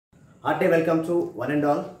Hearty welcome to one and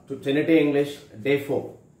all to Trinity English Day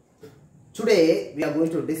 4. Today we are going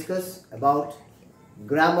to discuss about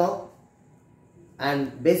grammar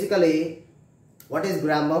and basically what is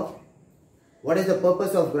grammar, what is the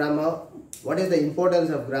purpose of grammar, what is the importance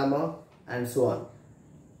of grammar and so on.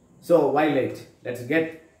 So why late? Let's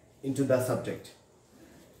get into the subject.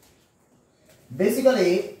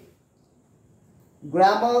 Basically,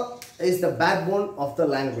 grammar is the backbone of the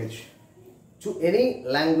language. To any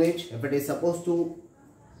language, if it is supposed to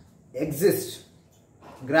exist,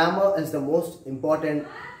 grammar is the most important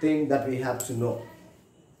thing that we have to know.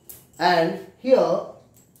 And here,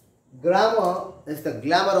 grammar is the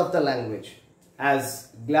glamour of the language. As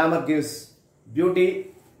glamour gives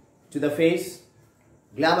beauty to the face,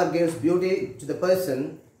 glamour gives beauty to the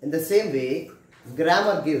person, in the same way,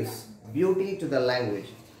 grammar gives beauty to the language.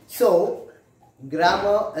 So,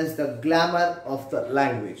 grammar is the glamour of the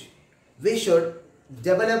language. We should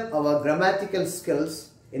develop our grammatical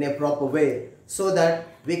skills in a proper way so that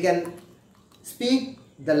we can speak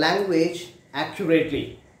the language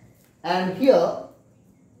accurately. And here,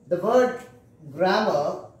 the word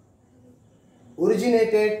grammar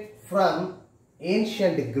originated from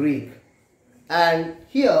ancient Greek. And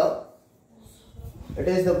here, it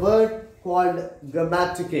is the word called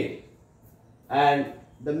grammatike. And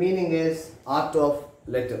the meaning is art of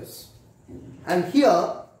letters. And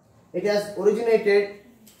here, it has originated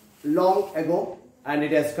long ago and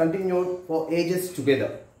it has continued for ages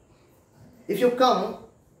together. If you come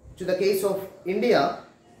to the case of India,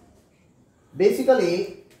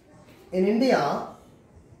 basically in India,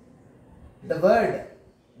 the word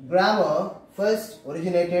grammar first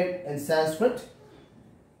originated in Sanskrit,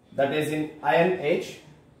 that is in Iron Age,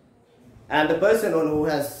 and the person who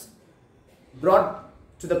has brought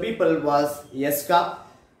to the people was Yaska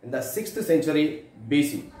in the 6th century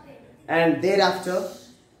BC. And thereafter,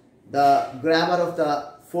 the grammar of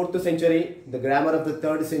the 4th century, the grammar of the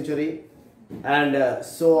 3rd century, and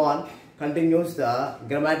so on continues the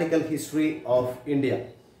grammatical history of India.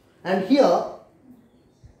 And here,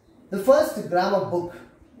 the first grammar book,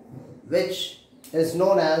 which is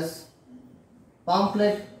known as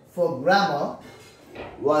Pamphlet for Grammar,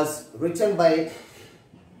 was written by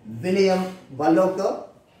William Walloker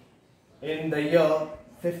in the year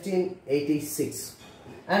 1586.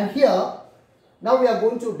 And here, now we are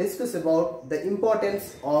going to discuss about the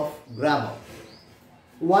importance of grammar.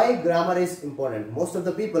 Why grammar is important? Most of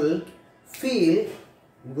the people feel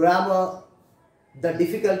grammar the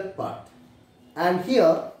difficult part. And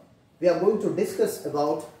here, we are going to discuss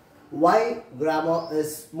about why grammar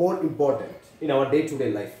is more important in our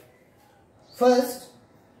day-to-day life. First,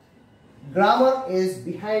 grammar is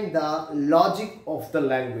behind the logic of the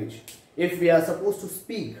language. If we are supposed to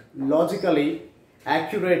speak logically,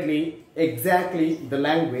 accurately, exactly the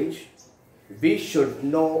language, we should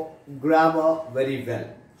know grammar very well.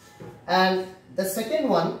 And the second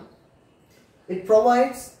one, it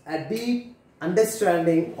provides a deep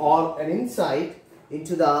understanding or an insight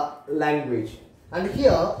into the language. And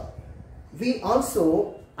here, we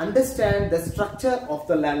also understand the structure of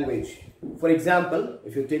the language. For example,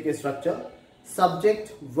 if you take a structure,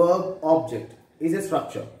 subject, verb, object is a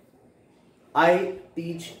structure. I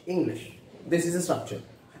teach English. This is a structure.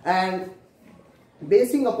 And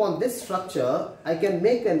basing upon this structure, I can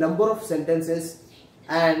make a number of sentences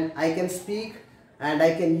and I can speak and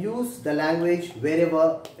I can use the language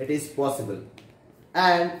wherever it is possible.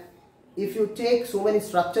 And if you take so many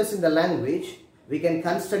structures in the language, we can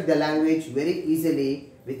construct the language very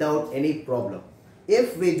easily without any problem.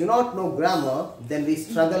 If we do not know grammar, then we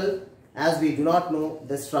struggle as we do not know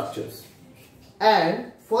the structures.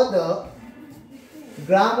 And further,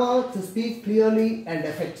 grammar to speak clearly and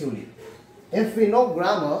effectively. If we know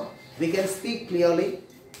grammar, we can speak clearly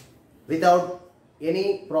without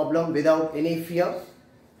any problem, without any fear,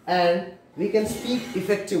 and we can speak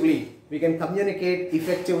effectively. We can communicate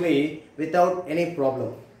effectively without any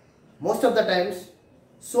problem. Most of the times,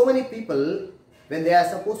 so many people, when they are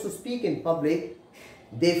supposed to speak in public,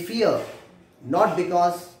 they fear, not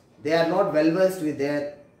because they are not well versed with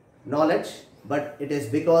their knowledge, but it is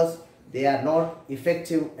because they are not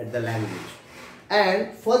effective at the language.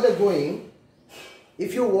 And further going,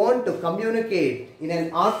 if you want to communicate in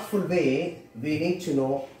an artful way, we need to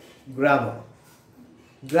know grammar.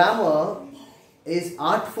 Grammar is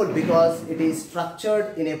artful because it is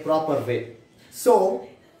structured in a proper way. So,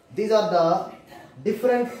 these are the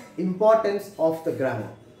different importance of the grammar.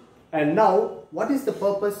 And now, what is the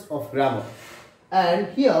purpose of grammar? And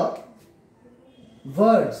here,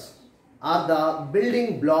 words are the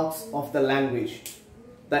building blocks of the language.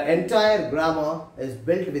 The entire grammar is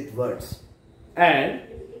built with words. And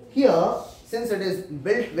here, since it is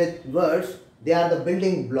built with words, they are the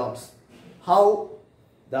building blocks. How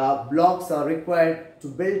the blocks are required to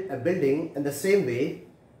build a building, in the same way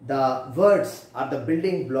the words are the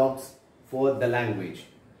building blocks for the language.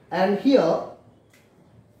 And here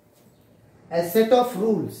a set of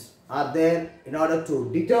rules are there in order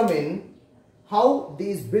to determine how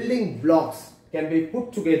these building blocks can be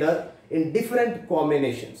put together in different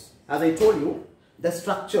combinations. As I told you, the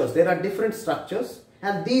structures, there are different structures,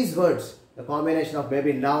 and these words, the combination of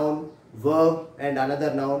maybe noun, verb and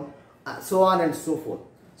another noun, so on and so forth.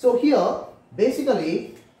 So here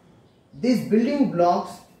basically these building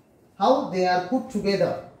blocks, how they are put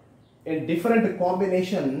together in different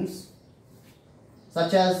combinations,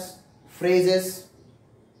 such as phrases,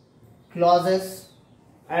 clauses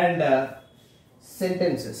and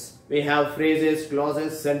sentences. We have phrases,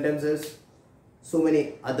 clauses, sentences, so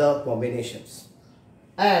many other combinations.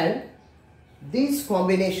 And these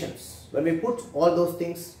combinations, when we put all those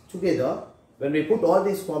things together, when we put all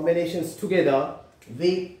these combinations together,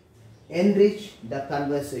 we enrich the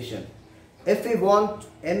conversation. If we want to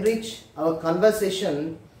enrich our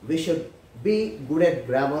conversation, we should be good at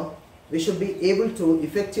grammar. We should be able to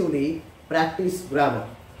effectively practice grammar.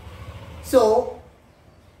 So,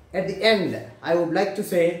 at the end, I would like to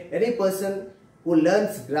say, any person who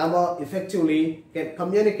learns grammar effectively can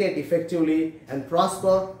communicate effectively and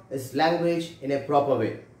prosper his language in a proper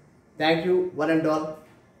way. Thank you, one and all.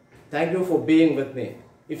 Thank you for being with me.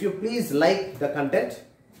 If you please like the content,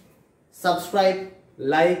 subscribe,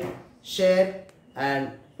 like, share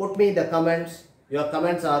and put me the comments. Your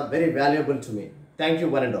comments are very valuable to me. Thank you,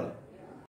 one and all.